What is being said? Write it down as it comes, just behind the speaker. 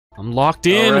I'm locked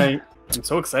in. All right. I'm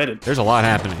so excited. There's a lot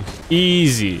happening.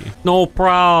 Easy. No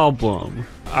problem.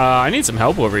 I need some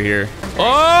help over here.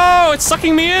 Oh, it's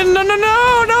sucking me in. No, no, no,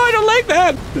 no, I don't like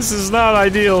that. This is not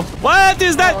ideal. What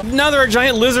is that? Another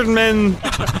giant lizard man.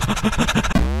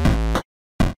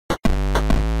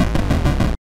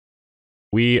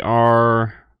 We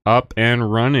are up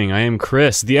and running. I am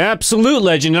Chris, the absolute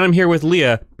legend, and I'm here with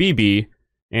Leah, BB,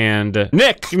 and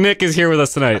Nick. Nick is here with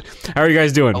us tonight. How are you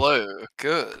guys doing? Hello.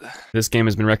 Good. This game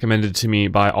has been recommended to me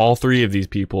by all three of these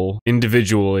people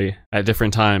individually at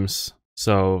different times.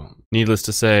 So, needless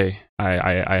to say,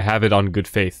 I have it on good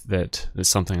faith that it's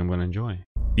something I'm going to enjoy.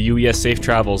 The UES Safe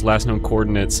Travels, last known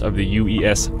coordinates of the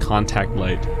UES contact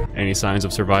light. Any signs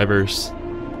of survivors?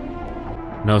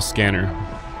 No scanner.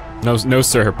 No,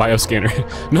 sir.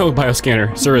 Bioscanner. No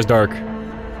bioscanner. Sir is dark.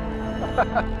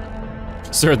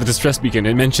 Sir, the distress beacon.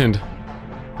 It mentioned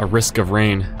a risk of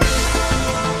rain.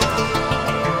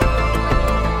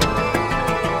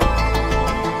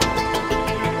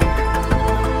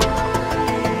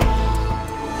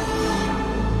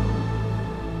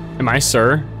 Am I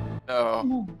sir?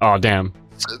 No. Oh, damn.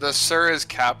 The sir is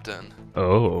captain.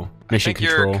 Oh. Mission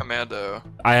control. You're commando.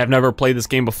 I have never played this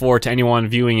game before. To anyone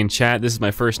viewing in chat, this is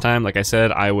my first time. Like I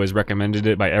said, I was recommended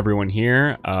it by everyone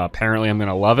here. Apparently I'm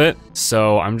gonna love it.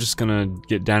 So I'm just gonna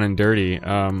get down and dirty.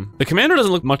 The commando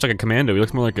doesn't look much like a commando. He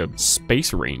looks more like a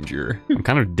space ranger. I'm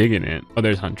kind of digging it. Oh,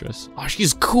 there's Huntress. Oh,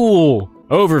 she's cool.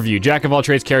 Overview, jack of all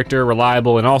trades character,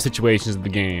 reliable in all situations of the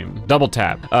game. Double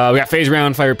tap. We got phase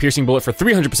round, fire piercing bullet for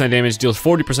 300% damage, deals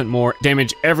 40% more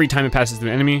damage every time it passes through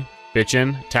an enemy.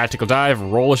 Bitchin'. Tactical dive,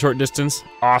 roll a short distance.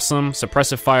 Awesome.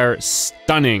 Suppressive fire,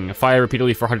 stunning. Fire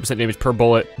repeatedly for 100% damage per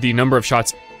bullet. The number of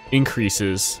shots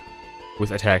increases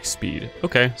with attack speed.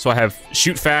 Okay, so I have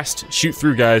shoot fast, shoot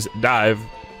through guys, dive,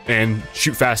 and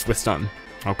shoot fast with stun.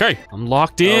 Okay, I'm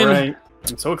locked in. All right.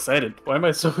 I'm so excited. Why am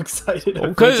I so excited?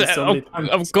 Because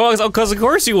of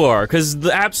course you are. Because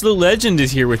the absolute legend is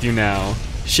here with you now,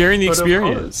 sharing the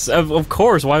experience. Of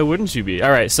course. Why wouldn't you be? All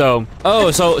right. So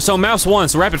so mouse one.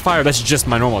 So rapid fire. That's just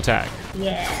my normal attack.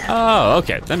 Yeah. Oh,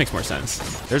 okay. That makes more sense.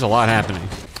 There's a lot happening.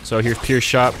 So here's pierce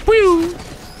shot. Woo!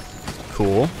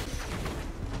 Cool.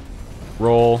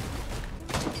 Roll.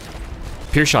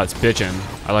 Pierce shot's bitchin'.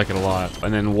 I like it a lot.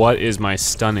 And then what is my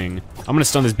stunning? I'm gonna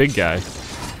stun this big guy.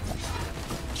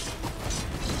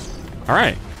 All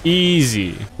right,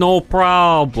 easy, no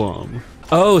problem.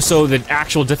 Oh, so the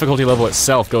actual difficulty level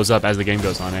itself goes up as the game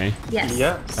goes on, eh? Yes.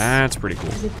 Yes. That's pretty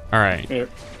cool. All right. Here.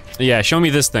 Yeah, show me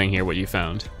this thing here, what you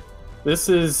found. This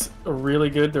is really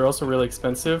good. They're also really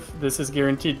expensive. This is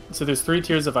guaranteed. So there's 3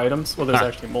 tiers of items. Well, there's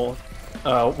actually more.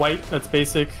 White, that's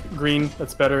basic. Green,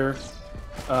 that's better.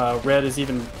 Red is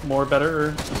even more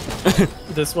better.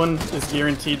 This one is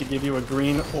guaranteed to give you a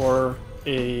green or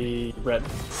a red.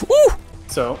 Woo!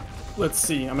 So, let's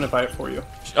see. I'm gonna buy it for you.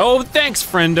 Oh, thanks,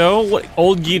 friendo. What,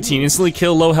 old guillotine, instantly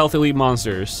kill low health elite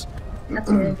monsters. That's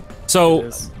good. So,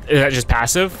 is that just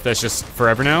passive? That's just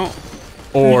forever now?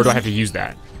 Or do I have to use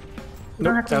that? You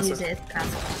don't have to use it. It's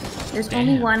passive. There's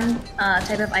only one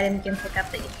type of item you can pick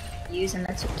up that you can use, and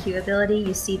that's your Q ability.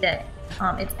 You see that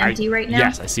it's empty right now.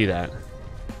 Yes, I see that.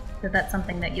 So that's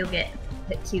something that you'll get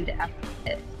hit Q to after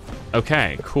it.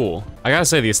 Okay, cool. I gotta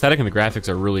say, the aesthetic and the graphics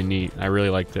are really neat. I really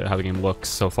like how the game looks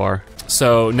so far.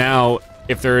 So now,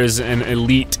 if there is an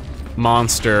elite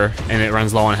monster and it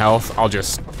runs low on health, I'll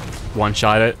just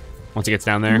one-shot it once it gets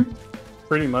down there?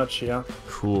 Pretty much, yeah.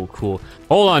 Cool, cool.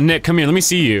 Hold on, Nick, come here, let me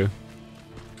see you.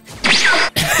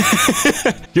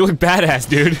 You look badass,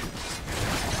 dude.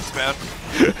 Man.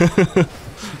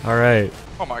 All right.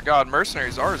 Oh my god,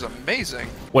 Mercenaries R is amazing.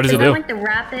 What does it Is that do? like the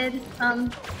rapid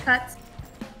cuts?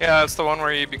 Yeah, it's the one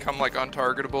where you become like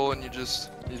untargetable and you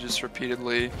just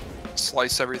repeatedly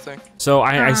slice everything. So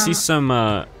I see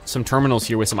some terminals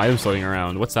here with some items floating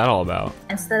around. What's that all about?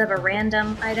 Instead of a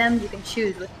random item, you can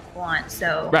choose what you want.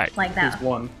 So, like that There's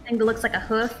one. thing that looks like a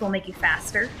hoof will make you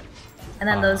faster. And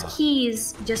then those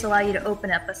keys just allow you to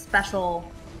open up a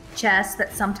special chest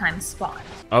that sometimes spawn.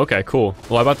 Okay, cool.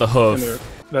 Well, how about the hoof?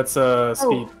 That's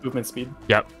speed, movement speed.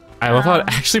 Yep. I love how it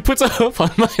actually puts a hoof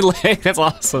on my leg. That's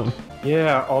awesome.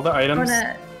 Yeah, all the items,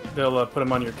 they'll put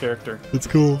them on your character. That's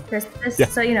cool.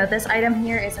 So, you know, this item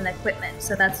here is an equipment.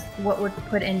 So that's what would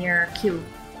put in your queue.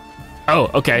 Oh,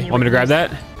 okay. Want me to grab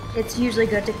that? It's usually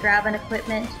good to grab an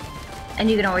equipment. And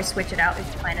you can always switch it out if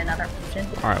you find another option.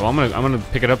 All right, well, I'm gonna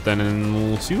pick it up then, and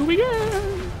we'll see what we get.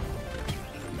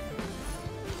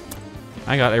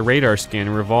 I got a radar scan.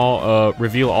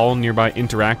 Reveal all nearby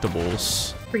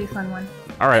interactables. Pretty fun one.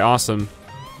 All right, awesome.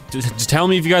 Just tell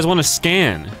me if you guys want to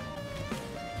scan.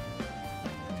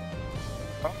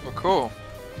 Oh, cool.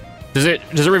 Does it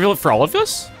reveal it for all of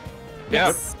us?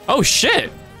 Yeah. Oh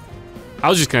shit! I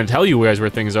was just gonna tell you guys where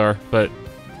things are, but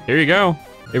here you go.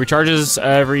 It recharges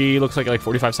every, looks like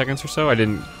 45 seconds or so. I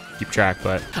didn't keep track,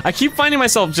 but I keep finding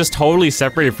myself just totally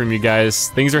separated from you guys.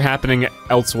 Things are happening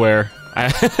elsewhere.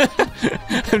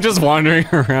 I'm just wandering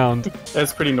around.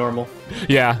 That's pretty normal.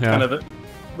 Yeah, yeah. Kind of,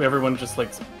 everyone just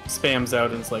like spams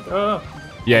out and it's like, oh,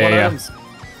 Yeah.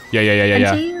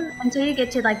 Until you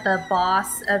get to like the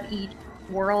boss of each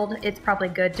world, it's probably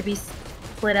good to be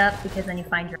split up because then you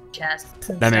find your chests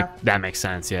and stuff. That makes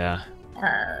sense, yeah.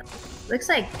 Looks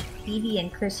like Evie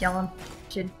and Chris Yellum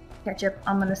should catch up.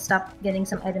 I'm gonna stop getting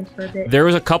some items for a bit. There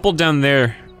was a couple down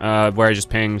there where I just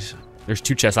pinged. There's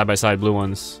 2 chests side by side, blue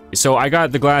ones. So I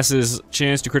got the glasses,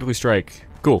 chance to critically strike.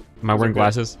 Cool. Am I wearing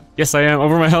glasses? Yes, I am,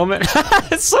 over my helmet.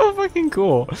 It's so fucking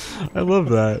cool. I love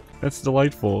that. That's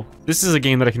delightful. This is a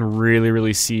game that I can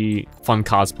really see fun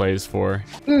cosplays for.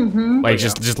 Like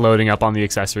just loading up on the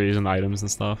accessories and the items and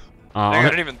stuff. I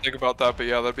didn't even think about that, but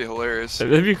yeah, that'd be hilarious.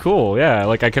 That'd be cool, yeah.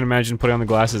 Like I can imagine putting on the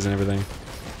glasses and everything.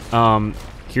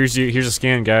 Here's a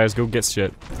scan, guys. Go get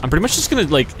shit. I'm pretty much just gonna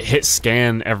like hit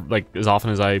scan as often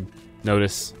as I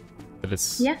notice that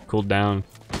it's cooled down.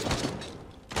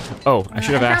 Oh, I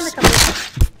should have asked.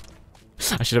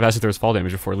 I should have asked if there was fall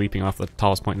damage before leaping off the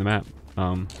tallest point in the map.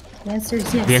 The answer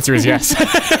is yes. The answer is yes.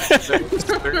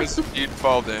 There is indeed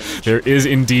fall damage. There is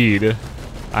indeed.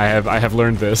 I have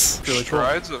learned this.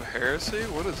 Strides of Heresy?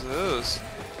 What is this?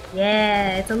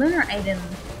 Yeah, it's a lunar item.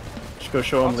 Should go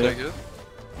show I'll him, take Leah. it.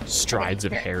 Strides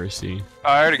of Heresy.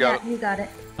 I already got it. You got it.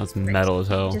 That's metal as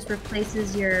hell. It just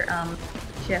replaces your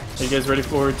shift. Are you guys ready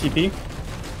for TP?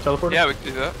 Teleport? Yeah, we can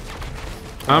do that.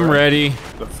 I'm ready.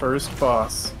 The first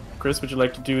boss. Chris, would you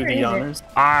like to do the honors?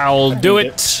 I'll do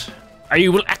it. I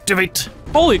will activate.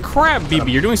 Holy crap,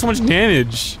 BB, you're doing so much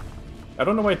damage. I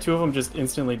don't know why 2 of them just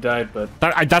instantly died, but...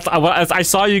 I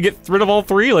saw you get rid of all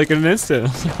 3 like in an instant.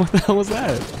 What the hell was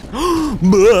that?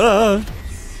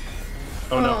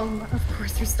 Oh no. Of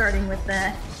course you're starting with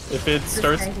that. If it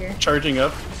starts charging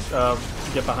up,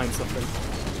 get behind something.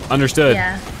 Understood.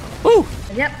 Yeah. Woo!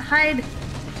 Yep, hide.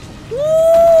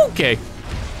 Woo! Okay.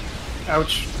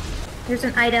 Ouch. There's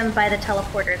an item by the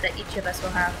teleporter that each of us will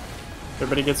have.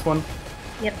 Everybody gets one?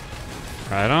 Yep.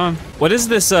 Right on. What is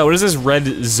this red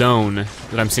zone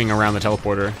that I'm seeing around the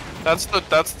teleporter? That's the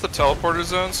teleporter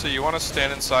zone, so you want to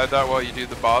stand inside that while you do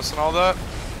the boss and all that,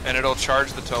 and it'll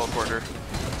charge the teleporter.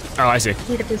 Oh, I see.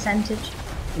 See the percentage.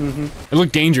 It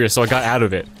looked dangerous, so I got out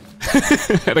of it.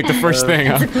 Like the first thing,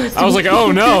 I was like,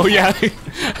 oh no, yeah.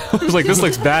 I was like, this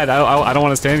looks bad. I don't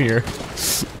want to stand here.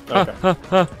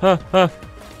 Okay.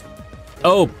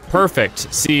 Oh,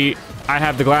 perfect. See, I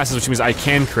have the glasses, which means I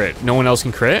can crit. No one else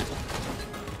can crit?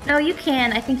 No, you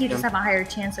can. I think you just have a higher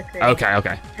chance of crit.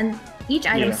 Okay. And each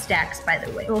item stacks, by the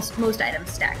way. Most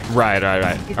items stack. Right. All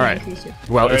right.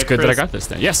 Well, it's good that I got this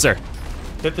then. Yes, sir.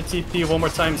 Hit the TP one more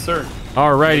time, sir.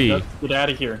 Alrighty. Get out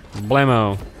of here.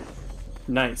 Blammo.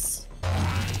 Nice.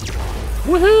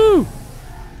 Woohoo!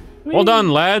 Well done,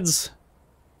 lads.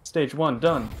 Stage 1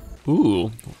 done.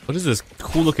 Ooh, what is this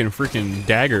cool looking freaking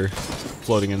dagger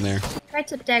floating in there?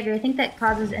 Tri-tip dagger. I think that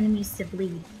causes enemies to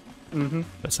bleed.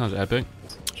 That sounds epic.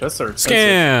 Just sir.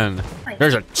 Scan!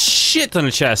 There's a shit ton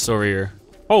of chests over here.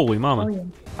 Holy mama. Oh, yeah.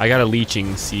 I got a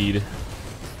leeching seed.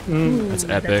 That's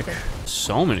epic. good.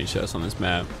 So many chests on this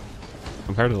map.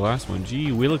 Compared to the last one. Gee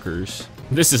willikers.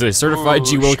 This is a certified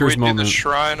G willikers Should we do moment. the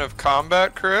Shrine of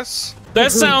Combat, Chris?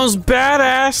 That sounds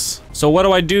badass! So what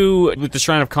do I do with the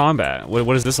Shrine of Combat?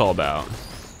 What is this all about?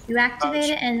 You activate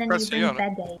it and then you press bring E the on it.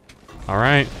 bad guy.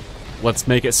 Alright. Let's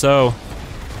make it so.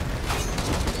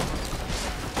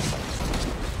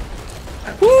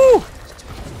 Woo!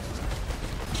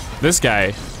 This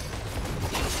guy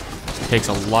takes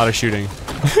a lot of shooting.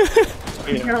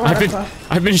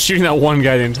 I've been shooting that one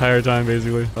guy the entire time,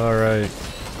 basically. All right,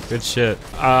 good shit.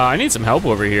 I need some help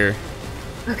over here.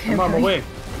 Okay. I'm on my way.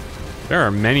 There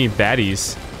are many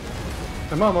baddies.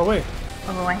 I'm on my way.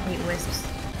 Oh, I hate wisps.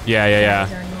 Yeah.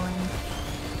 They're annoying.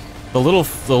 The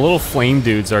little flame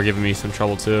dudes are giving me some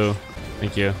trouble too.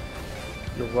 Thank you.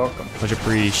 You're welcome. Much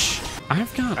appreciate.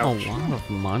 I've got Ouch. a lot of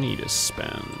money to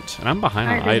spend, and I'm behind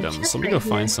on Alright, there's a items. chest Let me go right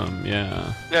find here. some.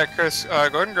 Yeah. Yeah, Chris, go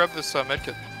ahead and grab this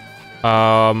medkit.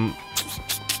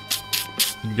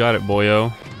 You got it,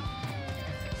 boyo.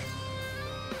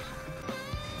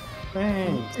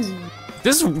 Thanks.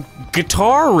 This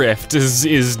guitar riff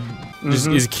is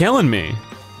killing me.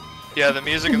 Yeah, the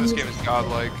music in this game is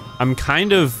godlike. I'm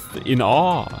kind of in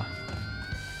awe.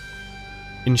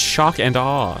 In shock and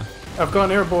awe. I've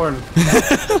gone airborne.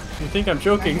 You think I'm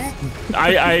joking?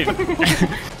 I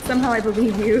Somehow I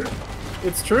believe you.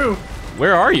 It's true.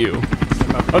 Where are you?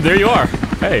 Oh, there you are.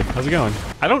 Hey, how's it going?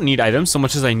 I don't need items so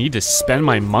much as I need to spend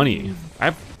my money. I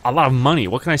have a lot of money.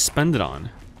 What can I spend it on?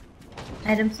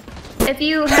 Items. If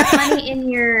you have money in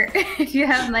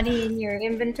your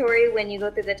inventory when you go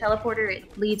through the teleporter,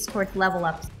 it leads towards level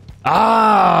ups.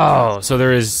 Oh, so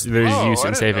there's use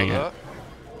in saving it.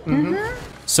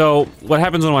 Mm-hmm. So what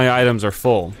happens when my items are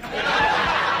full?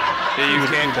 Yeah, you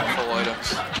can't get full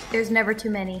items. There's never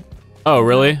too many. Oh,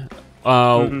 really?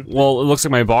 Well, it looks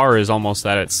like my bar is almost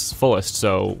at its fullest,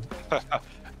 so...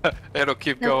 It'll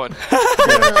keep going.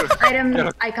 The item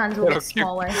icons will get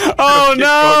smaller. Oh,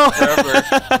 no!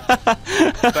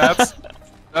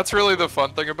 That's really the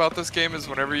fun thing about this game is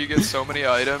whenever you get so many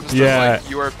items, Yeah. like,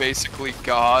 you are basically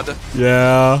God.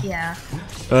 Yeah. Yeah.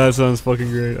 That sounds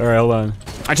fucking great. All right, hold on.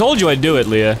 I told you I'd do it,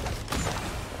 Leah.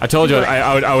 I told you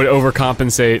I would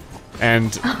overcompensate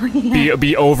and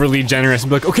be overly generous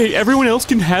and be like, okay, everyone else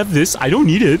can have this. I don't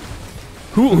need it.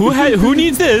 Who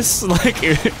needs this? Like,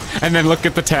 and then look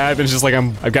at the tab and it's just like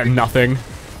I've got nothing.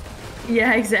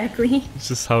 Yeah, exactly. It's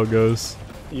just how it goes.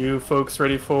 You folks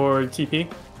ready for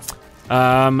TP?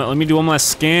 Let me do one last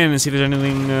scan and see if there's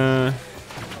anything.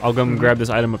 I'll go and grab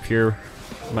this item up here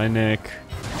by Nick.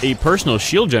 A personal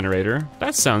shield generator.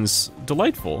 That sounds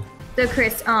delightful. So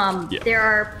Chris, there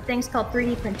are things called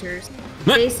 3D printers.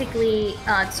 Basically,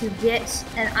 to get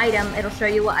an item, it'll show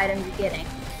you what item you're getting.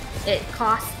 It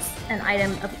costs an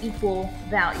item of equal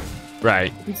value.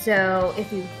 Right. And so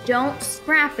if you don't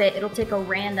scrap it, it'll take a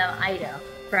random item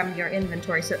from your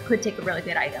inventory. So it could take a really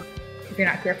good item if you're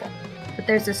not careful. But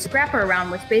there's a scrapper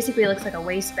around, which basically looks like a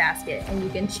wastebasket, and you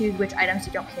can choose which items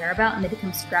you don't care about, and they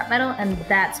become scrap metal, and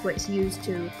that's what's used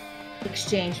to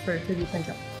exchange for 3D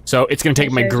printer. So it's gonna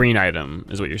take my green item,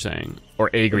 is what you're saying,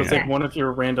 or a green It'll item. take one of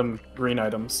your random green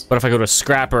items. But if I go to a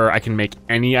scrapper, I can make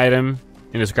any item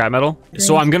into scrap metal.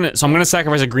 So I'm gonna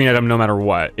sacrifice a green item no matter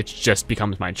what. It just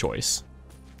becomes my choice.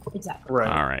 Exactly. Right.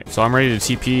 All right. So I'm ready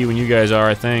to TP when you guys are.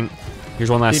 I think.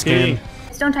 Here's one last TP. scan.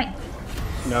 Stone Titan.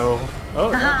 No.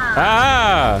 Oh.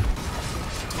 Ah!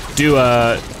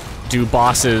 Do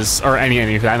bosses or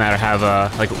any for that matter have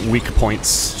like weak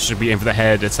points? Should be aim for the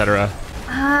head, etc.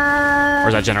 Or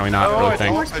is that generally not really a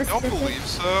thing? I don't believe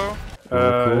so.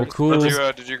 Cool.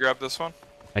 Did you grab this one?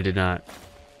 I did not.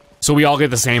 So we all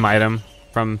get the same item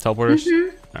from teleporters?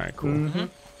 All right, cool.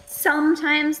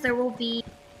 Sometimes there will be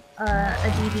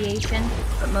a deviation,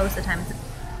 but most of the time it's...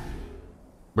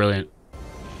 Brilliant.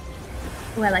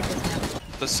 Oh, I like this map.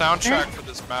 The soundtrack for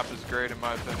this map is great in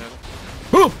my opinion.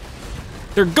 Ooh!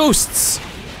 They're ghosts!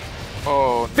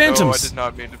 Oh, Phantoms. no, I did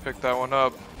not mean to pick that one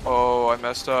up. Oh, I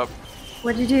messed up.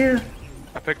 What'd you do?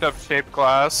 I picked up shaped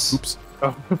glass. Oops.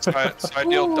 So I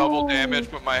deal double damage,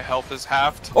 but my health is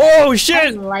halved. Oh, I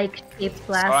shit! like shaped So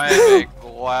glass. I am a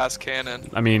glass cannon.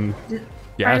 I mean,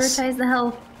 yes. Prioritize the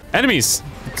health. Enemies!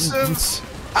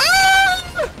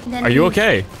 Then Are you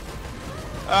okay?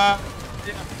 Yeah.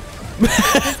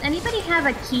 Does anybody have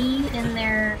a key in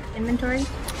their inventory?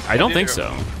 I don't think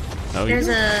so. No, you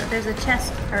There's a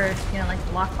chest or like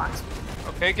a lockbox.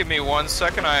 Okay, give me 1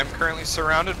 second. I am currently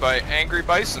surrounded by angry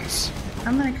bisons.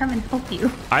 I'm gonna come and help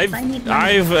you. I need money.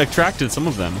 I've attracted some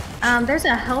of them. There's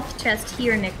a health chest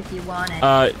here, Nick, if you want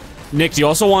it. Nick, do you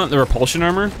also want the repulsion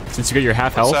armor? Since you get your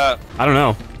half health? What's that? I don't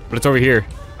know, but it's over here.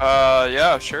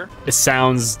 Yeah, sure. It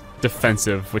sounds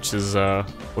defensive, which is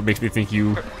what makes me think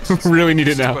you really need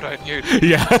it now. What I need.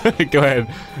 Yeah, go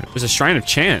ahead. There's a Shrine of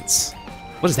Chance.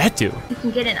 What does that do? You can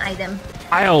get an item,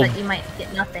 I'll but you might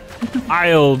get nothing.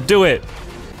 I'll do it.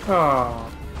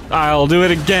 Oh. I'll do it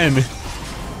again.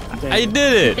 Dang. I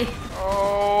did it.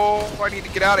 Oh, I need to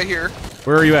get out of here.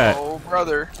 Where are you at? Oh,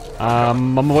 brother.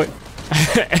 I'm away.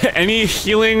 Any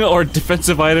healing or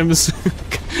defensive items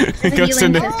There's a goes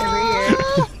healing into. chest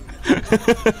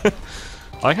over here.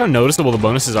 I like how noticeable the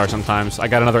bonuses are sometimes. I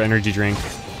got another energy drink,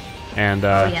 and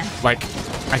yeah. like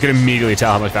I could immediately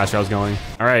tell how much faster I was going.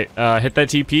 All right, hit that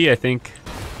TP. I think.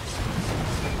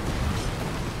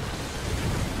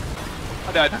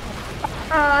 I died.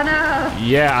 Oh no!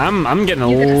 Yeah, I'm getting a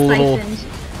You get little. siphoned.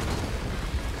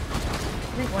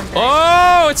 I think one died.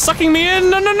 Oh, it's sucking me in.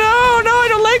 No, I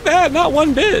don't like that. Not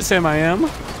one bit, Sam. I am.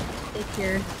 Take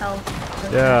your health.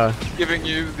 Yeah, Giving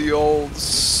you the old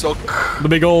suck. the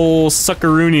big ol'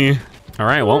 suckaroony. All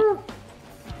right, well.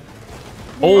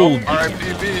 Old.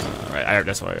 R.I.P.B. All right,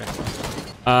 that's why.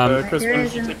 Chris, There why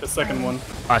is don't you take the second one?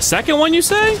 A second one, you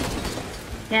say?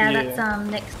 Yeah, Yeah. that's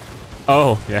Nick's.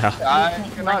 Oh, yeah. I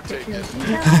You cannot can't take it.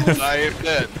 it. I am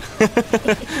dead.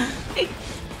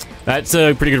 That's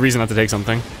a pretty good reason not to take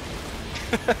something.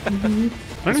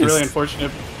 It's really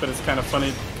unfortunate, but it's kind of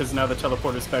funny because now the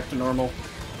teleporter's back to normal.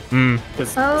 Hmm.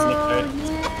 Because Oh Nick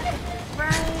died. yeah.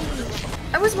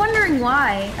 I was wondering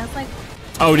why. I was like,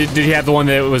 Oh, did he have the one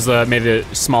that was made it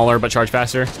smaller but charged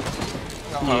faster?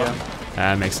 Yeah.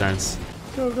 That makes sense.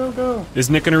 Go, go, go. Is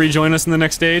Nick gonna rejoin us in the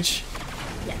next stage?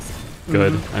 yes.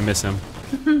 Good. I miss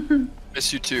him.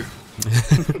 Miss you too.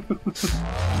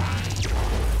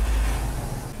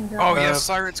 Go. Oh yeah,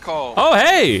 Siren's Call. Oh,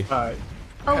 hey! Alright.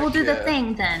 Oh, we'll do the yeah.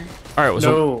 thing then. All right.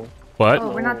 So No. what?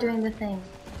 Oh, we're not doing the thing.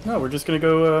 No, we're just gonna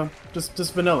go,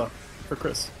 just vanilla for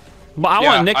Chris. But I Yeah,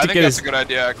 want Nick I to think get that's his. a good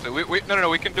idea actually. No,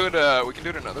 we can do it. We can do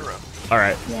it another round. All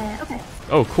right. Yeah. Okay.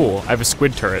 Oh, cool. I have a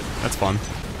squid turret. That's fun.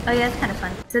 Oh yeah, it's kind of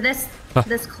fun. So this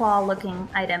claw-looking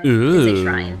item Ooh. is a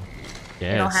shrine.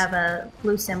 It'll Yes. have a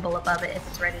blue symbol above it if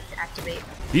it's ready to activate.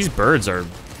 These birds are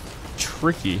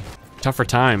tricky. Tougher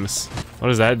times. What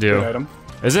does that Good do? item.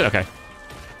 Is it okay?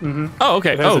 Mm-hmm. Oh,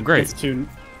 okay. It has Oh, a great. chance to,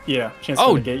 yeah, chance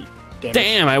Oh, to negate damage.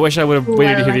 Damn! I wish I would have Ooh,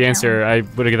 waited I to hear like the that answer. I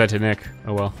would have given that to Nick.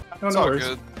 Oh well. Oh, It's no all worries.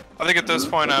 good. I think at this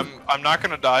point I'm not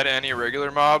gonna die to any regular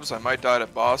mobs. I might die to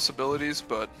boss abilities,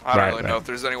 but I don't Right, really know right. if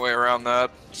there's any way around that.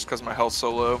 Just because my health's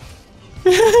so low.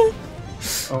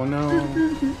 Oh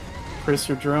no. Chris,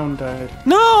 your drone died.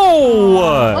 No!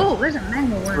 Oh, there's a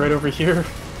magma worm. Right over here.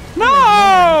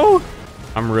 No!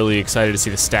 I'm really excited to see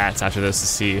the stats after this to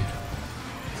see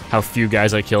how few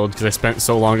guys I killed because I spent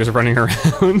so long just running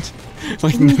around,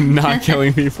 like not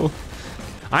killing people.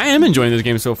 I am enjoying this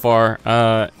game so far.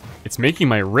 It's making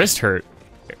my wrist hurt.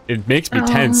 It makes me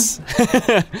tense.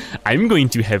 I'm going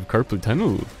to have carpal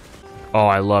tunnel. Oh,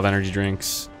 I love energy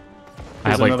drinks. I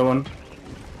There's have another one.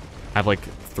 I have like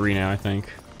 3 now, I think.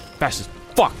 Fast as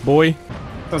fuck, boy.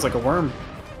 Sounds like a worm.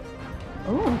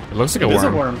 Ooh. It looks like It a is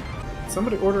worm. a worm.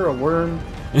 Somebody order a worm.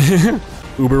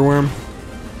 Uber worm.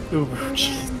 Ooh,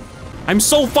 jeez. I'm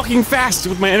so fucking fast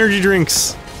with my energy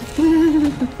drinks.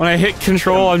 When I hit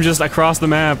control, I'm just across the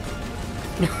map.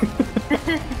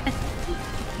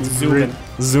 Zooming.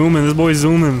 Zooming, this boy's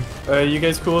zooming. You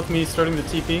guys cool with me starting the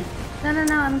TP? No,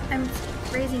 I'm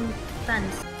raising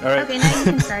funds. All right. Okay, now you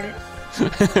can start it.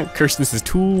 Kirsten says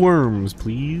 2 worms,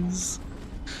 please.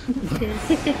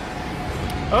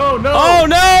 Oh no! Oh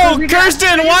no! We got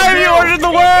Kirsten, 3 why have you ordered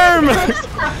the worm?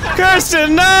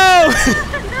 Kirsten, no!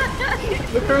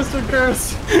 The Kirsten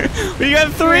curse! We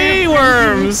got 3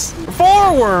 worms!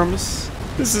 4 worms!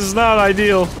 This is not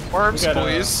ideal. Worms, We gotta-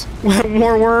 please.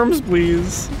 More worms,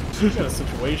 please. We got a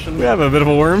situation. We have a bit of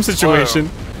a worm situation.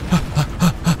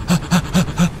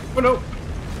 Oh no!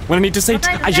 When I need to say,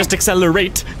 Okay, I just okay.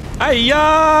 accelerate.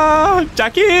 Hiya!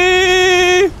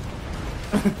 Jackie!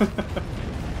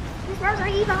 These worms are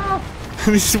evil.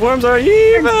 These worms are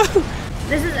evil!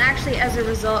 This is actually as a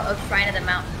result of Shrine of the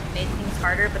Mountain. We made things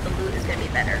harder, but the loot is gonna be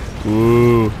better.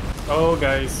 Ooh. Oh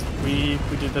guys, we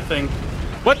did the thing.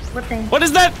 What? What thing? What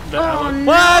is that? The Oh ally- no!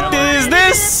 What I is did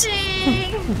this? the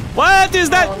thing. What is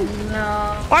that? Oh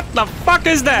no! What the fuck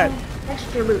is that?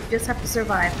 Extra loot. Just have to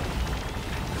survive.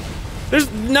 There's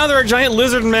now there are giant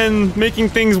lizard men making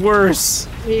things worse.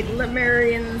 Hate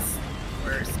Lemurians.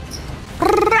 Worst.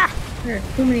 There are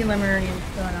too many Lemurians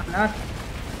going on.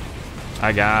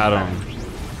 I got him.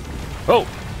 Oh,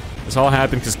 this all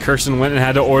happened because Kirsten went and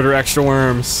had to order extra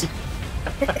worms.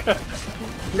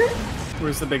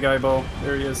 Where's the big eyeball?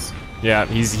 There he is. Yeah,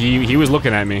 he was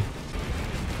looking at me.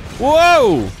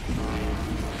 Whoa!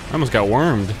 I almost got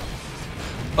wormed.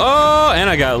 Oh, and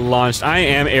I got launched. I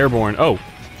am airborne. Oh,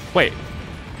 wait.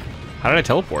 How did I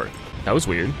teleport? That was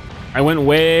weird. I went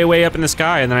way, way up in the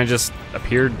sky and then I just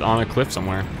appeared on a cliff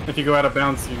somewhere. If you go out of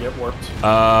bounds, you get warped.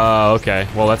 Okay.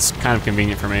 Well, that's kind of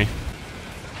convenient for me.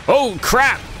 Oh,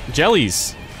 crap!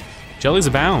 Jellies. Jellies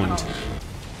abound.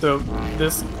 So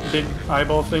this big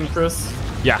eyeball thing, Chris,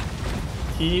 Yeah.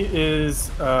 he is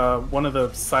one of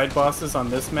the side bosses on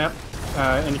this map.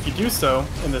 And if you do so,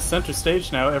 in the center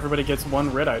stage now, everybody gets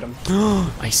 1 red item.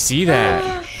 I see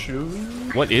that.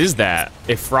 Shoot. What is that?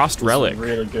 A frost relic.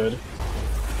 Really good.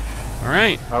 All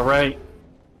right. All right.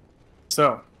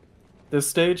 So, this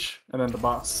stage, and then the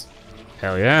boss.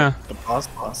 Hell yeah. The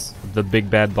boss. The big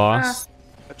bad boss.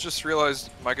 I just realized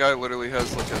my guy literally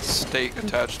has like a stake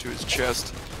attached to his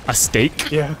chest. A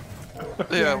steak? Yeah.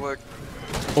 Yeah, look.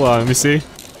 Hold on, let me see.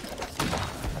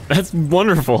 That's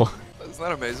wonderful. Isn't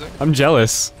that amazing? I'm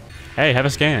jealous. Hey, have a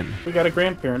scan. We got a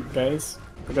grandparent, guys.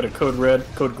 We got a code red,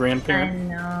 code I grandparent.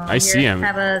 know. I see him.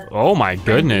 Have a Oh my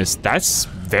goodness, that's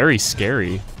very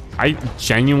scary. I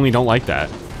genuinely don't like that.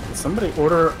 Did somebody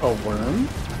order a worm?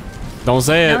 Don't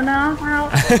say it. no.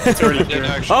 It's already I did here.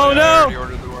 actually. Oh, I no! already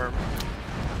ordered the worm.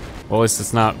 Well, at least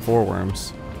it's not 4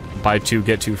 worms. Buy 2,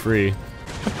 get 2 free.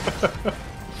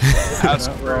 Ask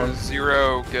Not for wrong.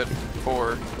 0, get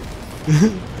 4.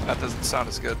 That doesn't sound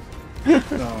as good.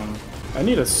 I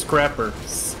need a scrapper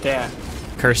stat.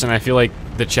 Kirsten, I feel like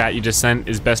the chat you just sent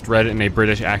is best read in a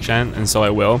British accent, and so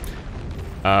I will.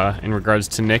 In regards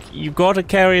to Nick, you gotta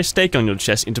carry a stake on your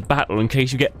chest into battle in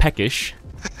case you get peckish.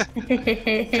 In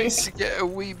case you get a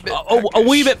wee bit. A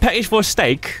wee bit peckish for a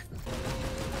steak.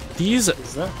 These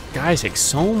that? guys take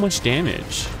so much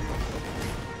damage.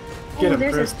 Get Oh, him,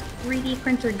 there's Chris. this 3D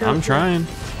printer goat. I'm trying.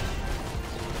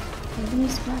 Can you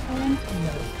spot that in?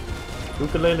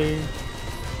 Ukulele.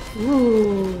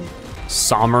 Ooh.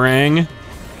 Somerang.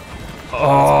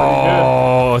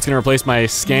 Oh, it's gonna replace my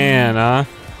scan, huh?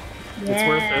 It's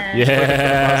worth it.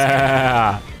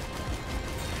 Yeah.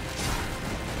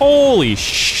 Holy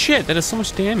shit, that is so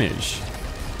much damage.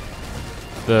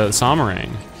 The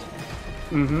Somerang.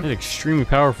 Mm-hmm. That's extremely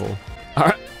powerful.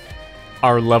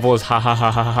 Our level is ha ha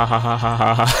ha ha ha ha ha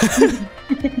ha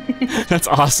ha. That's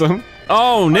awesome.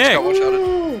 Oh, Nick!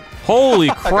 Holy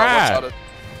crap!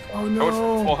 Oh I no. went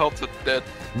from full health to dead.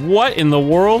 What in the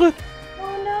world?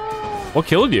 Oh no. What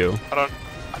killed you? I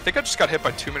think I just got hit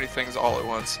by too many things all at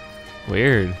once.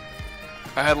 Weird.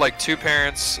 I had like 2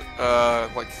 parents,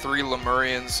 like 3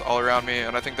 Lemurians all around me,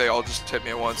 and I think they all just hit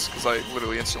me at once because I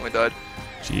literally instantly died.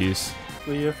 Jeez.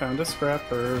 Leah found a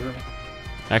scrapper.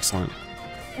 Excellent.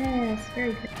 Yes,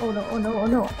 very good. Oh no, oh no, oh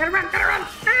no. Gotta run, gotta run!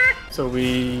 Ah! So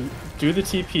we do the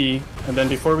TP, and then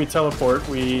before we teleport,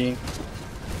 we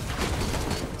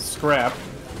scrap,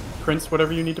 print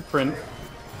whatever you need to print,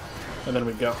 and then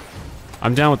we go.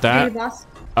 I'm down with Hey, that. boss.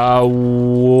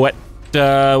 What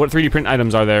 3D print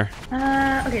items are there?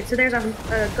 Okay, so there's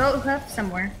a goat hoof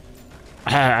somewhere.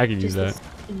 I could use that. Just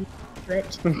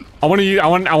this foot. I want to use. I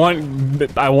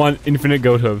want infinite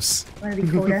goat hooves. Wanna be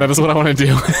Coda? That is what I want to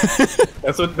do.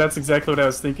 That's exactly what I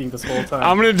was thinking this whole time.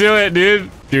 I'm gonna do it,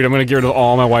 dude. Dude, I'm gonna get rid of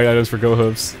all my white items for goat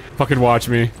hooves. Fucking watch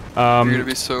me. You're gonna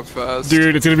be so fast.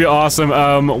 Dude, it's gonna be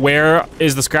awesome. Where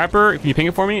is the scrapper? Can you ping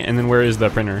it for me? And then where is the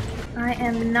printer? I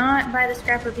am not by the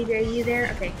scrapper, BB. Are you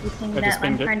there? Okay, keep pinging I just that.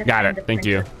 I'm pinged it. trying to Got find it. the Thank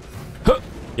you. printer.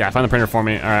 Yeah, find the printer for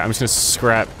me. All right, I'm just gonna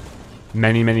scrap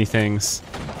many things.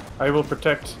 I will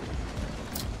protect.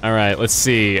 All right, let's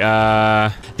see.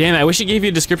 Damn it, I wish it gave you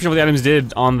a description of what the items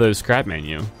did on the scrap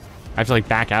menu. I have to like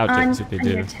back out to see if they On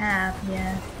your did. tab,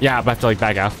 yeah. Yeah, but I have to like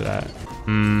back out for that.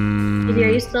 BB, are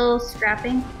you still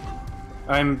scrapping?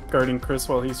 I'm guarding Chris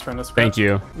while he's trying to scrap. Thank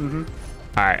you. Mm-hmm.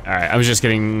 All right. I was just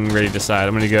getting ready to decide.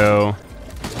 I'm gonna go.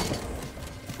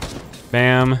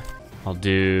 Bam. I'll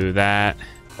do that.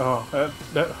 Oh,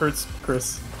 that hurts,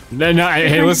 Chris. No, hey,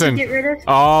 Which one listen. did you get rid of?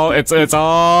 Oh, it's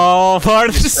all part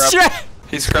of the strat.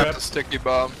 He scrapped a sticky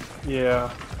bomb.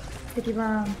 Yeah. Sticky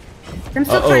bomb. I'm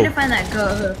still trying to find that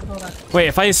goat hoof. Hold on. Wait,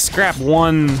 if I scrap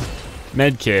one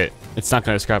med kit, it's not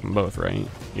gonna scrap them both, right?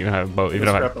 You can have both. You You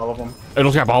can scrap have. all of them.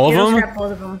 It'll scrap all of It'll them. scrap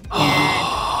both of them.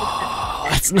 Yeah.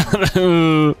 That's not.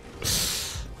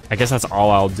 I guess that's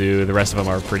all I'll do. The rest of them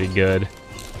are pretty good.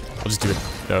 I'll just do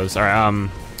those. All right.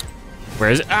 Where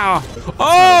is it? Ow!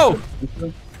 Oh!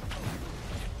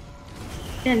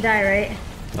 Didn't die, right?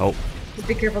 Nope. Just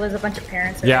be careful. There's a bunch of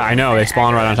parents. Yeah, I know. They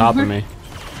spawn right on top of me.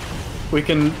 We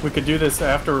could do this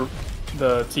after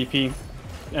the TP.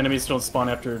 Enemies don't spawn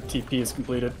after TP is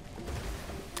completed.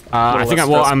 I think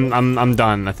less I'm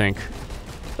done. I think.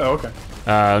 Oh, okay.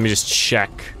 Let me just check.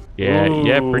 Yeah,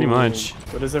 yeah, pretty much.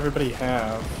 What does everybody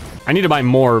have? I need to buy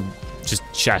more, just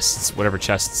chests, whatever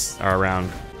chests are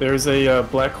around. There's a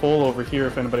black hole over here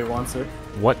if anybody wants it.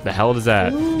 What the hell does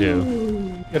that do?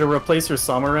 Ooh. It'll replace your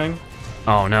Somerang,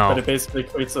 Oh no! but it basically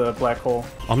creates a black hole.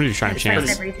 I'm gonna do trying to It puts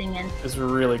chance. everything in. It's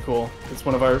really cool. It's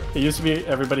one of our. It used to be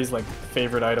everybody's like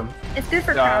favorite item. It's good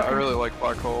for Yeah, crowd. I really like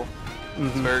Black Hole.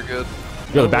 It's Mhm. very good.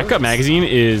 Yo, the backup magazine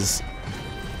is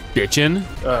bitchin'.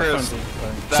 Chris,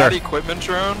 Funzy, that Sir. equipment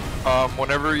drone,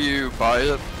 whenever you buy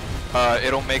it,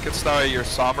 it'll make it so that your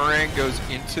Somerang goes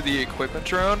into the equipment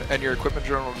drone, and your equipment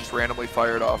drone will just randomly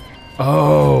fire it off.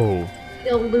 Oh.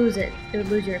 You'll lose it. You'll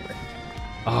lose your equipment.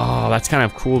 Oh, that's kind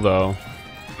of cool though.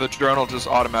 The drone will just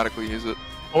automatically use it.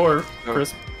 Or No.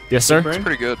 Chris, Yes, sir. Brain?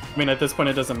 Pretty good. I mean, at this point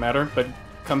it doesn't matter, but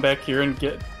come back here and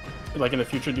get, like in the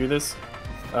future, do this.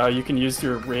 You can use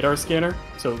your radar scanner,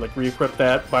 so like re-equip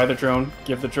that, buy the drone,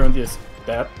 give the drone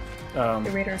that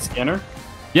The radar. scanner.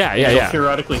 Yeah, It'll yeah.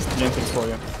 periodically scan things for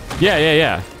you.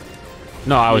 Yeah.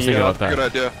 No, I was thinking Yeah, about Good that.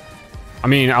 idea. I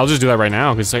mean, I'll just do that right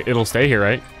now because it'll stay here,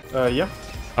 right? Yeah.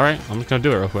 All right, I'm just gonna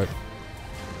do it real quick.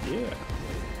 Yeah.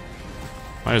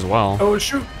 Might as well. Oh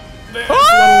shoot! There's a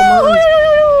lot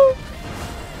of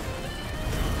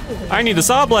Lemurs. I need the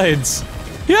saw blades.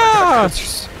 Yeah,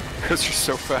 Chris, you're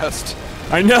so fast.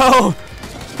 I know.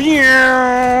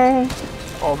 Meow.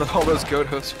 All those goat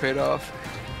hoofs paid off.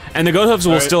 And the goat hooves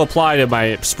will Alright. still apply to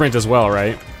my sprint as well,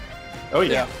 right? Oh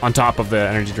yeah. On top of the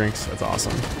energy drinks. That's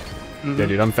awesome. Yeah,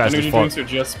 dude, I'm fast as Energy fuck. drinks are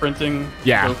just sprinting.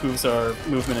 Yeah. Goku's are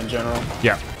movement in general.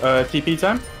 Yeah. TP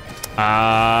time?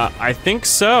 I think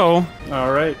so.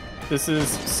 All right. This is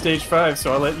stage 5,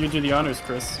 so I'll let you do the honors,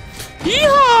 Chris.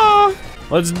 Yeah.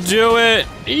 Let's do it.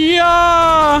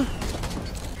 Yeah.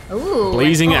 Ooh.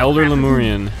 Blazing Elder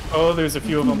Lemurian. Oh, there's a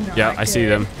few of them. Yeah, I see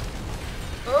them.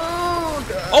 Oh,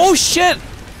 God. Oh shit!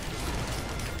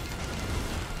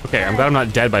 Okay, I'm glad I'm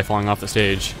not dead by falling off the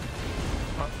stage.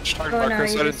 Sorry,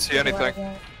 Chris, I didn't see anything.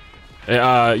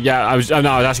 Yeah, I was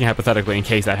asking hypothetically in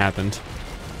case that happened.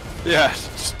 Yeah,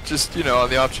 just you know, on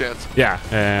the off chance.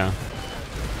 Yeah.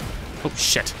 Oh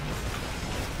shit.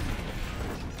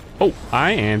 Oh,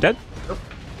 I am dead. Nope.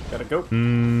 Gotta go.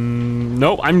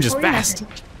 Nope, I'm just fast.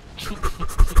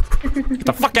 Get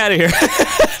the fuck out of here.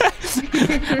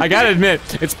 I gotta admit,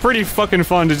 it's pretty fucking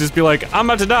fun to just be like, I'm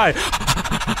about to die.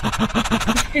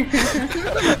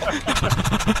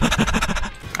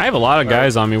 I have a lot of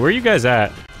guys on me. Where are you guys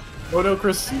at? Oh no,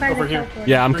 Chris, over here.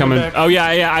 Yeah, I'm Bring coming. it back. Oh yeah.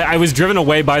 I was driven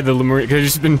away by the Lemurian because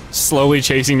it's just been slowly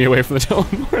chasing me away from the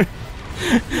teleporter.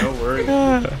 No worries.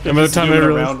 And by the time I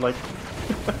realized, like,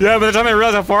 yeah, by the time I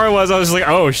realized how far it was, I was just like,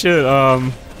 oh shit.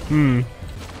 Woohoo!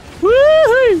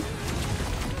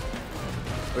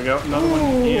 we got another one.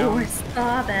 Ooh, Yeah. I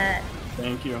saw that.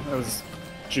 Thank you. That was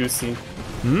juicy.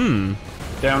 Hmm.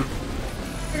 Down.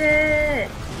 Did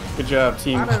it. Good job, A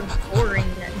team. lot of boring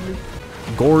that move.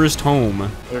 Gorged home.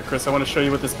 Here, Chris, I want to show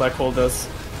you what this black hole does.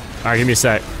 All right, give me a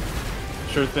sec.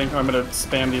 Sure thing. I'm gonna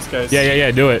spam these guys.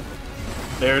 Yeah. Do it.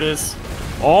 There it is.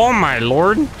 Oh my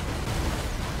lord.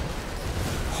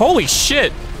 Holy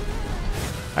shit.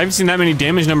 I haven't seen that many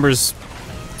damage numbers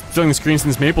filling the screen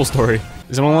since Maple Story.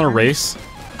 Does anyone want to race?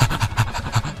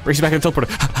 Race you back to the teleporter.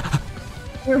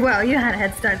 Well, you had a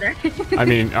head start there. I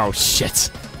mean, oh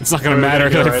shit. It's not gonna We're matter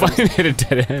gonna because I go fucking hit a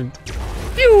dead end.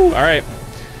 Phew. Alright.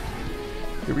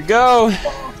 Here we go.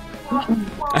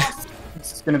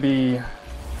 It's gonna be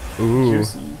Ooh.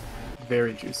 juicy.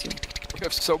 Very juicy. We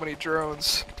have so many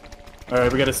drones.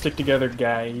 Alright, we gotta stick together,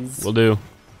 guys. Will do.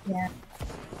 Yeah.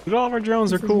 Dude, all of our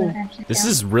drones are This is cool. not actually This down.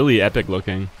 is really epic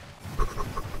looking.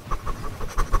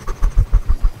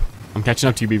 I'm catching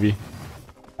up to you, BB.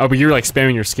 Oh, but you're like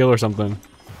spamming your skill or something.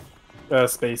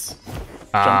 Space.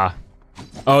 Ah.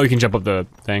 Oh, you can jump up the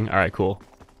thing. Alright, cool.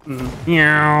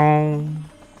 Meow.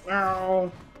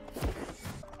 Wow.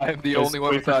 I am the Yes, only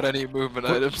one wait without any movement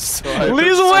items, so I have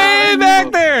Lee's to- way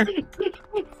back there!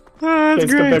 Ah, that's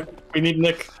Guys, come great. back. We need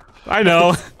Nick. I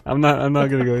know. I'm not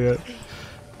gonna go yet.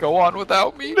 Go on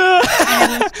without me.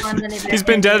 He's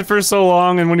been dead for so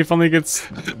long, and when he finally comes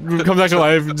back to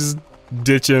life, just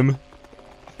ditch him.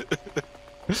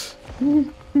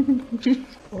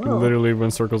 Literally run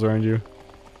circles around you.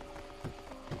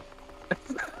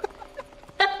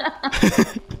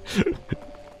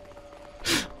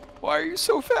 Why are you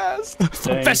so fast?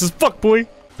 Dang. Fast as fuck, boy.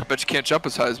 I bet you can't jump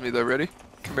as high as me though. Ready?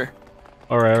 Come here.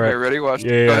 Alright, Come here, alright. ready? Watch. Yeah,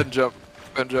 Go yeah. ahead and jump.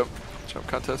 Go ahead and jump. Jump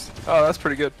contest. Oh, that's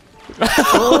pretty good.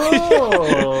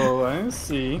 Oh, I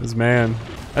see. This man.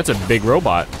 That's a big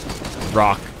robot.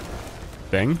 Rock.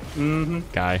 Thing. Mm-hmm.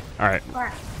 Guy. Alright.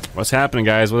 What's happening,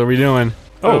 guys? What are we doing?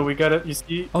 Oh, we got it. You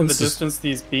see Oh, in the this is- distance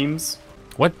these beams?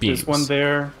 What beams? There's one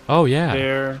there, Oh, yeah.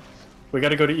 there. We got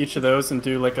to go to each of those and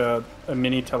do like a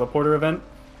mini teleporter event.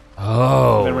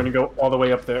 Oh. Then we're gonna go all the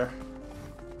way up there.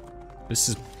 This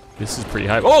is pretty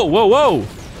high. Oh, whoa, whoa!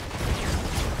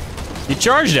 He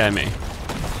charged at me.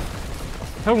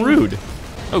 How rude.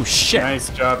 Oh, shit. Nice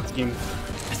job, team.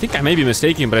 I think I may be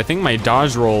mistaken, but I think my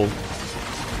dodge roll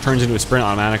turns into a sprint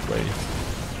automatically.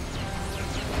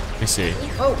 Let me see.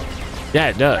 Oh, Yeah,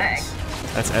 it does. Lag.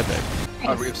 That's epic.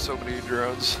 God, we have so many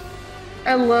drones.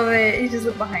 I love it. He just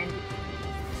looked behind you.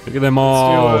 Look at them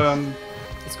all.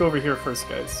 Let's go over here first,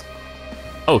 guys.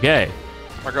 Okay.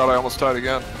 Oh my God, I almost died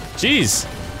again. Jeez.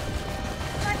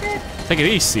 Not good. Take it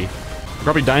easy. You're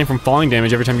probably dying from falling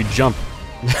damage every time you jump.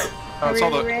 Oh, it's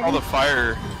all Ready? the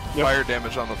fire Yep. fire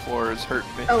damage on the floor is hurting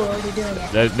me. Oh, well, you're doing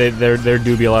it. There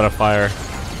do be a lot of fire.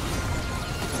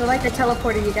 So like the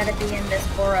teleporter, you gotta be in this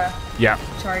aura Yeah.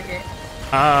 to charge it.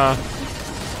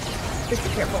 Just be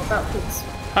careful about these.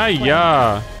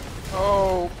 Hiya.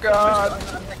 Oh God, What's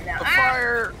going on right now? the Ah!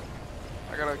 fire!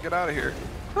 I gotta get out of here.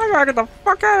 I gotta get the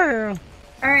fuck out of here.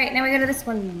 Alright, now we go to this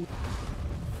one.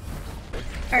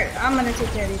 Alright, I'm gonna take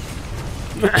care of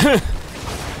these.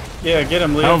 Yeah, get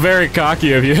him, Leah. How very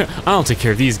cocky of you. I'll take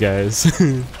care of these guys.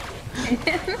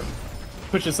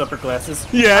 Push his upper glasses.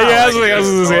 Yeah, I was like, I was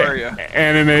gonna How are say, ya?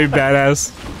 anime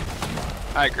badass.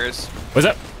 Hi, Chris. What's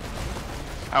up?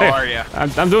 How Hey. are you?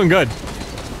 I'm doing good.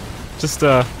 Just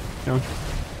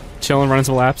chilling, running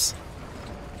some laps.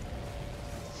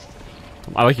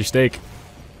 I like your steak.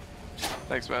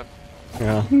 Thanks, man.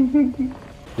 Yeah.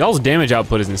 Y'all's damage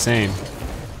output is insane.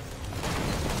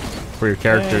 For your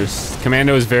characters.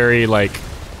 Commando is very, like,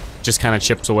 just kind of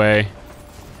chips away.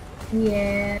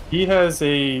 Yeah. He has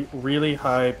a really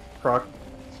high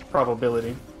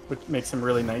probability, which makes him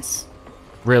really nice.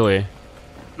 Really?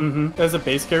 As a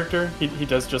base character, he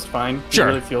does just fine. Sure.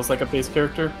 He really feels like a base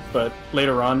character, but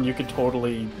later on, you could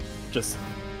totally just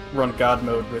run God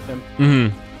mode with him.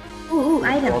 Ooh, All the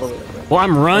items. way up. Well,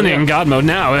 I'm running God mode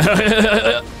now.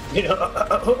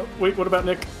 Wait, what about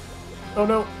Nick? Oh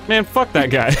no. Man, fuck that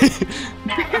guy.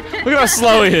 Look at how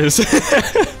slow he is.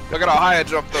 Look at how high I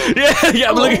jumped, though. yeah,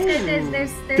 Oh, look.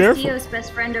 there's Careful. Theo's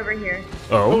best friend over here.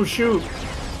 Oh Oh, shoot.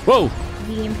 whoa.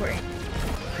 Really important.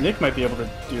 Nick might be able to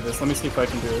do this. Let me see if I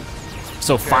can do it.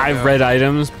 So 5 red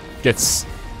items gets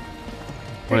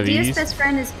one of Theo's these. best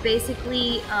friend is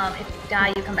basically, if you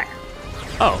die, you come back.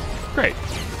 Oh, great.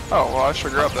 Oh, well, I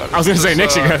should grab that. I was gonna say,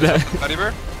 Nick should grab that. Teddy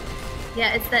bear?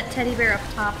 Yeah, it's that teddy bear up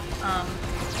top.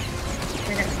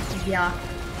 Yeah.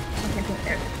 I can't think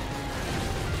there.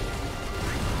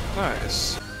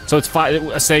 Nice. So it's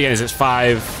 5. Say again, is it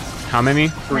 5? How many?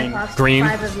 Green. Cost Green?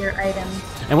 5 of your items.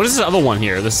 And what is this other one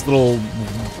here? This little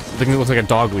thing that looks like a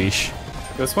dog leash.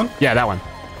 This one? Yeah, that one.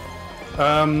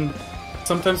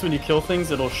 Sometimes when you kill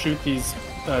things, it'll shoot these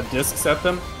discs at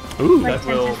them. Ooh. Like That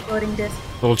will- Tensor's floating disc.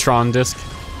 Little Tron disc.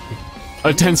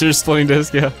 A Tensor's floating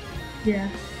disc, yeah. Yeah.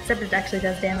 Except it actually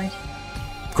does damage.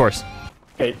 Of course.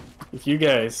 Okay, if you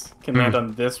guys can land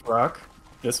on this rock,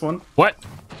 this one, What?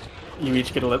 you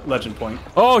each get a legend point.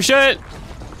 Oh, shit!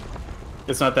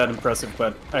 It's not that impressive,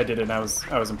 but I did it and I was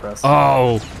impressed.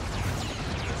 Oh,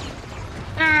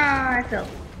 Ah, I fell.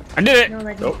 I did it! No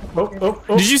legend. Oh.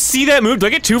 Did you see that move? Do I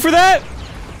get 2 for that?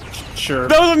 Sure.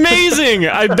 That was amazing!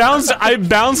 I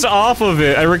bounced off of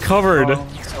it. I recovered. Oh.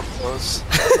 So close.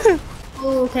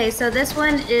 Okay, so this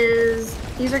one is...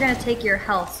 These are gonna take your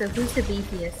health, so who's the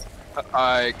beefiest?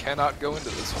 I cannot go into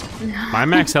this one. My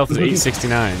max health is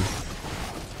 869.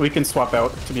 We can swap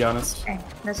out, to be honest. Okay,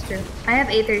 that's true. I have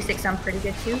 836, I'm pretty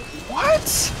good too.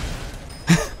 What?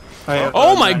 I have,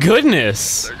 Oh my 9.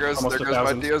 goodness! There goes Almost my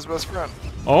 1,000. Dio's best friend.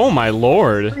 Oh my Oh,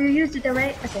 lord. you used it though,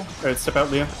 right? Okay. Alright, step out,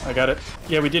 Leah. I got it.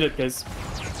 Yeah, we did it, guys.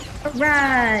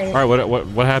 Alright! Alright,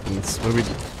 what happens? What do we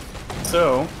do?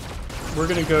 So, we're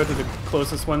gonna go to the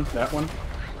closest one, that one.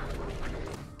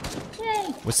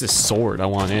 Yay! What's this sword? I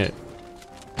want it.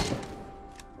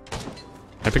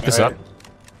 Can I pick this Alright. up?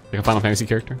 Like a Final Fantasy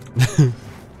character?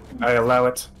 I allow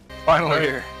it. Finally Alright.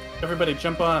 here. Everybody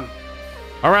jump on.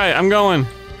 Alright, I'm going.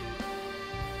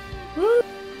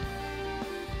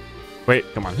 Wait,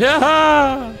 come on.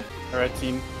 Yeah! Alright,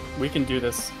 team. We can do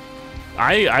this.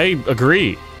 I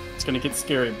agree. It's gonna get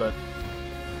scary, but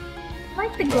I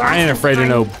like the I ain't glass afraid to design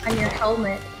know. on your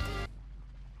helmet.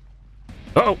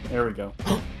 Oh, there we go.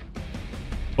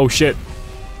 oh shit.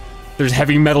 There's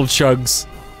heavy metal chugs.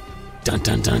 Dun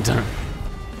dun dun dun.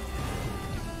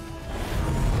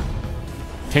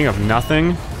 King of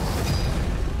nothing.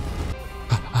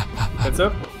 Heads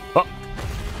up. Oh.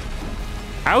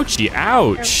 Ouchie,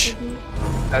 ouch.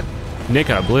 That, Nick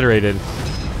got obliterated.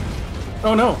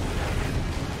 Oh no.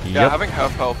 yeah, Yep. having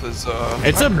half health is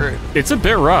It's not great. it's a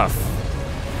bit rough.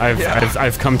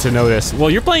 I've come to notice. Well,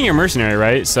 you're playing your mercenary,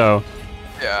 right? So,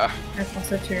 Yeah. That's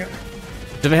also true.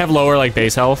 do they have lower like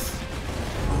base health?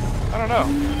 I don't know.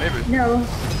 Maybe. No.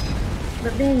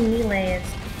 But being melee is...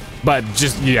 But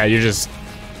just yeah,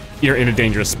 you're in a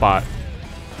dangerous spot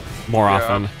more Yeah.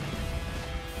 often.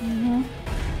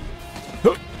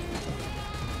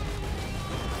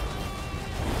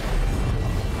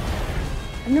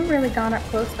 I've never really gone up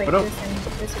close like What up? this and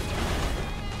this is...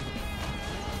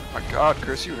 My God,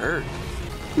 Chris, you hurt.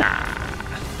 Nah.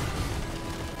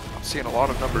 I'm seeing a lot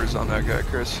of numbers on that guy,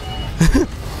 Chris.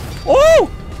 Oh!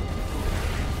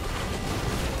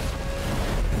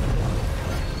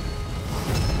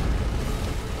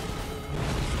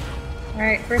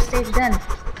 Alright, first stage done.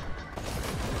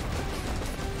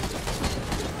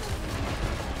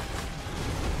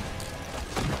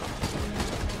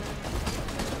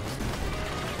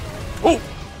 Oh!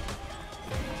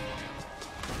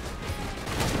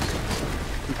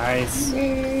 Nice.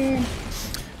 Yay.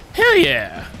 Hell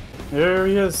yeah! There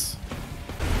he is.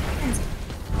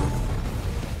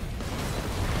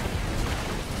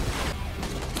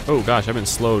 Oh gosh, I've been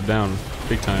slowed down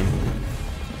big time.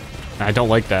 I don't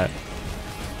like that.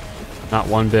 Not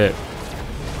one bit.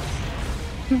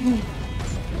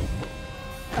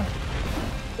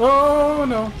 Oh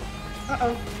no.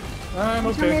 Uh-oh. I'm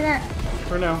Don't tell me okay that.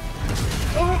 for now.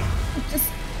 Oh, just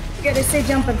gotta stay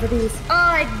jumping for these. Oh,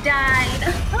 I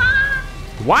died.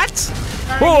 What?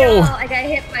 Whoa! Whoa! I got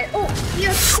hit by. Oh,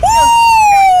 yes.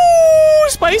 Woo!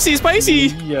 Spicy, spicy!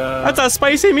 Yeah. That's a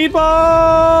spicy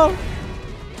meatball!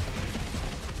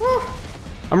 Woo.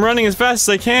 I'm running as fast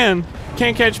as I can.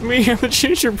 Can't catch me, I'm the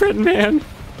gingerbread man.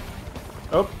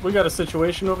 Oh, we got a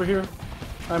situation over here.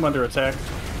 I'm under attack.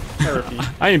 I repeat.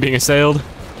 I am being assailed.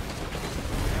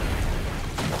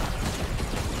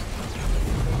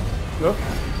 Oh.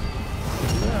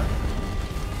 Yeah.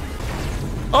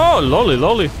 Oh, lolly,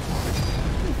 lolly.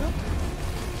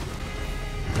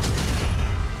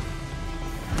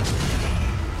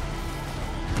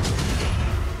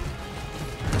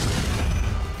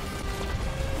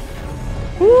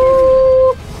 Woo!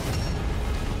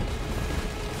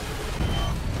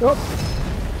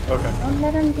 Oh. Okay. Don't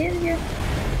let him get you.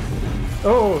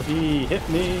 Oh, he hit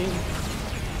me.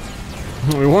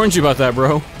 We warned you about that,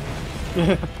 bro.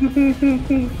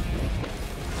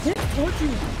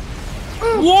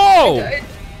 Whoa!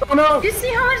 Oh no! Do you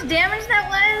see how much damage that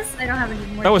was? I don't have any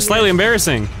more. That was slightly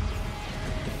embarrassing.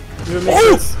 You and me,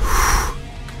 Chris.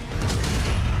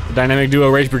 The dynamic duo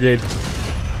Rage Brigade.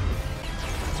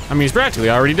 I mean, he's practically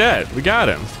already dead. We got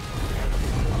him.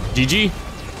 GG.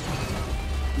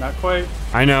 Not quite.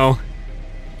 I know.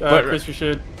 But- Chris, you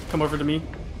should come over to me.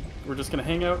 We're just gonna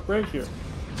hang out right here.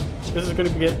 This is gonna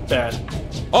get bad.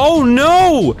 Oh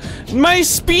no! My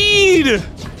speed!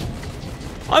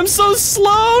 I'm so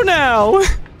slow now!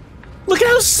 Look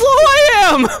how slow I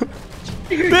am!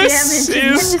 Your This damage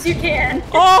as is- much as you can.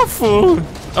 Awful!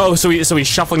 Oh, so he's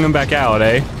shuffling them back out,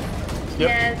 eh? Yep.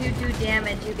 Yeah, if you do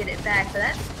damage, you get it back. But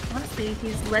that's honestly,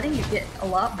 he's letting you get a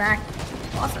lot back.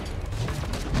 Awesome.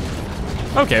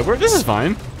 Okay, this is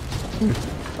fine.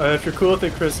 If you're cool with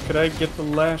it, Chris, could I get the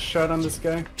last shot on this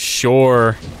guy?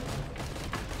 Sure.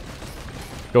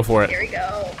 Go for it. Here we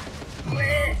go.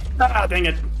 Ah, dang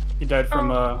it! He died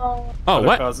from Oh, other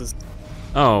what? causes.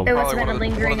 Oh. There was Probably been a one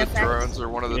lingering of the effect. drones or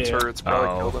one of the Yeah. turrets probably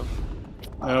Oh. killed him.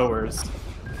 No worries.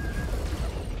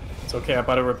 It's okay, I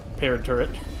bought a repaired turret.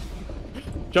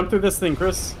 Jump through this thing,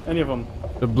 Chris. Any of them.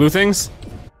 The blue things?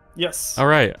 Yes.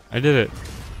 Alright, I did it.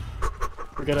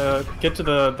 We gotta get to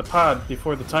the pod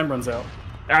before the time runs out.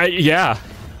 Yeah.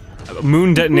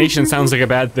 Moon detonation sounds like a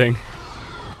bad thing.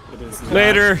 It is not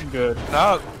Later. good.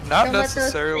 Not Don't let those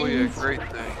necessarily a things- great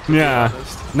thing. To Yeah. be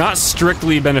honest. Not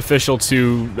strictly beneficial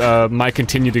to my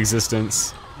continued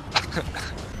existence.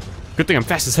 Good thing I'm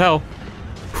fast as hell.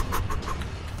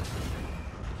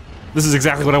 This is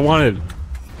exactly what I wanted.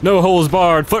 No holes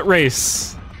barred, foot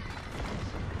race.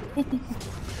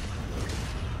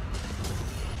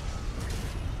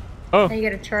 Oh, Now you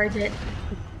gotta charge it.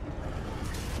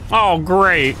 oh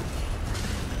great.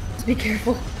 Just be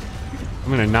careful.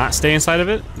 I'm gonna not stay inside of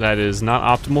it. That is not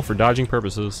optimal for dodging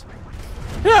purposes.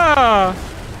 Yeah!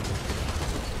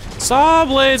 Saw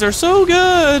blades are so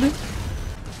good!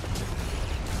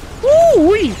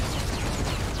 Woo-wee!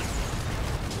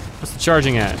 What's the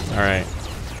charging at? Alright.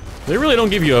 They really don't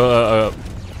give you a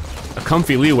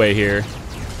comfy leeway here.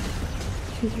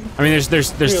 I mean,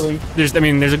 Really? I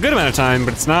mean, there's a good amount of time,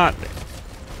 but it's not,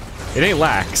 it ain't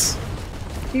lax.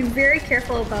 Be very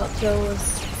careful about those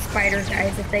spider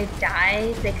guys. If they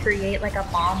die, they create like a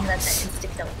bomb that's an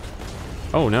insta-kill.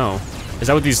 Oh no. Is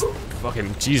that what these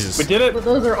fucking, Jesus. We did it! But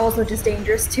those are also just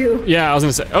dangerous too. Yeah, I was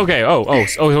gonna say, okay,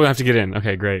 we have to get in.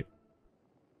 Okay, great.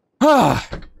 Ah!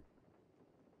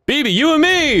 Baby, you and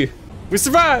me! We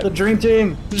survived! The dream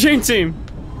team! The dream team!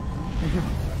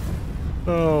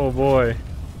 Oh boy.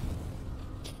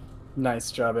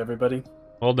 Nice job, everybody.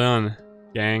 Well done,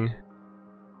 gang.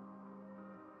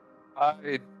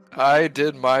 I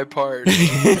did my part.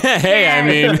 Hey, I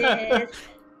mean, Yes.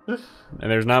 and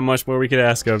there's not much more we could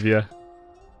ask of you.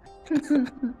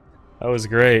 That was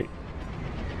great.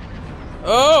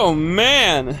 Oh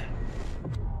man!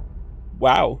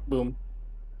 Wow. Boom.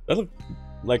 That looked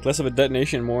like less of a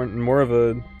detonation, more of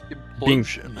a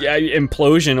Implosion. yeah,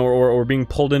 implosion or being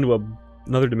pulled into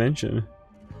another dimension.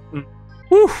 Mm.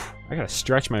 Whew! I gotta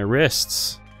stretch my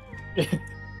wrists.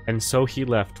 And so he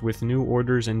left with new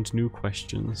orders and new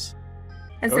questions.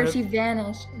 And Go so ahead. she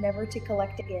vanished, never to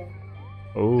collect again.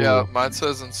 Oh, Yeah, mine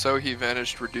says, and so he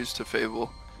vanished, reduced to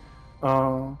fable.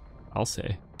 Oh. I'll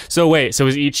say. So wait, so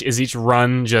is each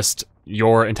run just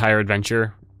your entire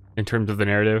adventure in terms of the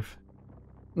narrative?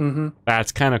 Mm-hmm.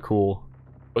 That's kind of cool.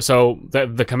 So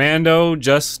the commando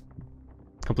just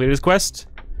completed his quest,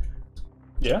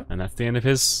 Yeah. and that's the end of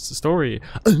his story.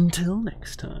 Until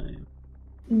next time.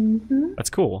 Mm-hmm. That's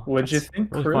cool. What'd you That's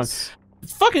think, really fun. Chris?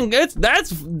 Fucking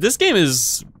this game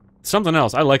is something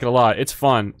else. I like it a lot. It's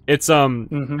fun. It's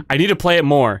Mm-hmm. I need to play it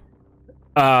more.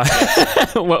 Well,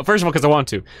 first of all, because I want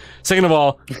to. Second of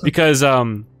all, because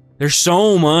There's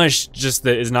so much just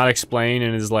that is not explained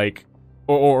and is like,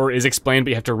 or is explained, but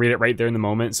you have to read it right there in the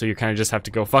moment. So you kind of just have to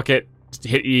go, fuck it, just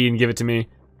hit E and give it to me,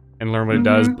 and learn what it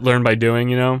does. Learn by doing,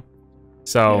 you know.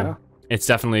 So it's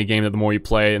definitely a game that the more you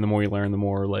play and the more you learn, the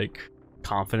more like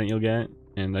confident you'll get.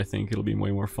 And I think it'll be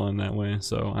way more fun that way.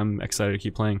 So I'm excited to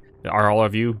keep playing. Are all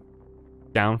of you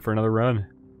down for another run?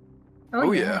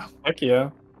 Oh yeah. Heck yeah.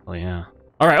 Oh yeah.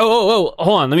 All right. Oh,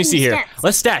 hold on. Let me see here. Stats.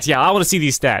 Let's stats. Yeah, I want to see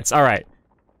these stats. All right.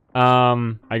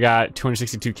 I got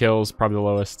 262 kills, probably the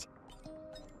lowest.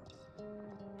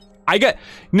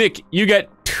 Nick, you got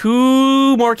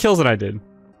 2 more kills than I did.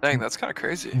 Dang, that's kind of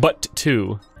crazy. But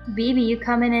 2. BB, you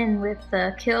coming in with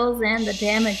the kills and the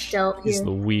damage dealt Is here.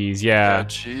 Louise, yeah.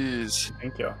 Jeez.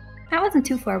 Thank you. I wasn't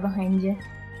too far behind you.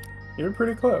 You were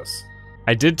pretty close.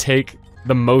 I did take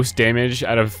the most damage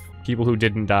out of people who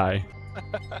didn't die.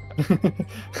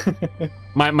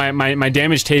 My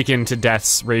damage taken to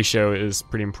deaths ratio is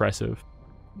pretty impressive.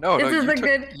 No, This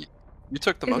is you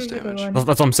took the most damage. That's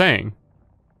what I'm saying.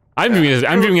 I'm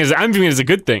viewing it as a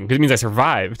good thing because it means I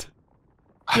survived.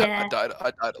 Yeah. I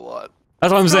died a lot.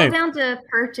 That's what I'm Scroll saying. down to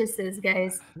purchases,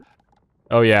 guys,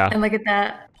 Oh yeah. and look at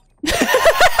that.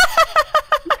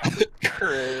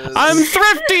 Chris. I'm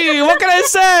thrifty. What can I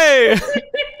say?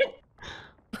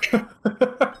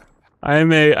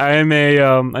 I'm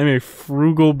a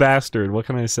frugal bastard. What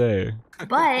can I say?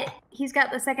 But he's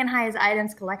got the second highest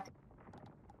items collected.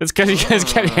 It's because you guys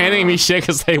kept handing me shit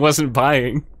because I wasn't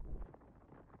buying.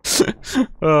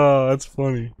 Oh, that's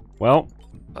funny. Well,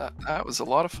 That was a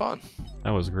lot of fun.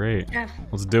 that was great. Yeah.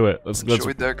 Let's do it. Let's.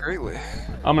 Enjoyed that greatly.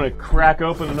 I'm gonna crack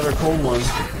open another cold one.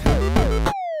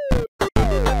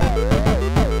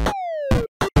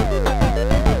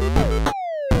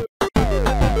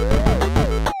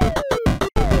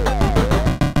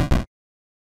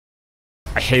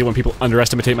 I hate when people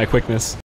underestimate my quickness.